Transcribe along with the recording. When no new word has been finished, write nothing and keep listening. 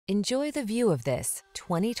Enjoy the view of this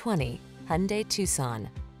 2020 Hyundai Tucson.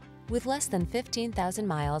 With less than 15,000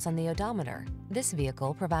 miles on the odometer, this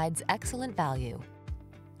vehicle provides excellent value.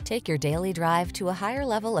 Take your daily drive to a higher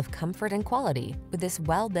level of comfort and quality with this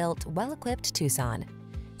well-built, well-equipped Tucson.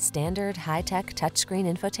 Standard high-tech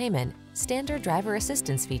touchscreen infotainment, standard driver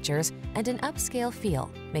assistance features, and an upscale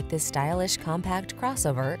feel make this stylish compact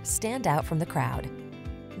crossover stand out from the crowd.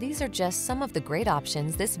 These are just some of the great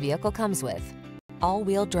options this vehicle comes with: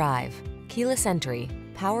 all-wheel drive, keyless entry,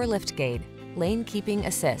 power liftgate, lane keeping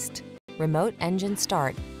assist, remote engine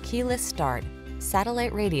start, keyless start,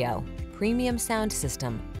 satellite radio, premium sound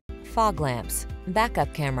system, fog lamps,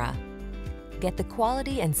 backup camera. Get the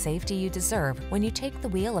quality and safety you deserve when you take the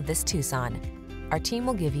wheel of this Tucson. Our team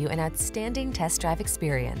will give you an outstanding test drive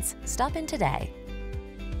experience. Stop in today.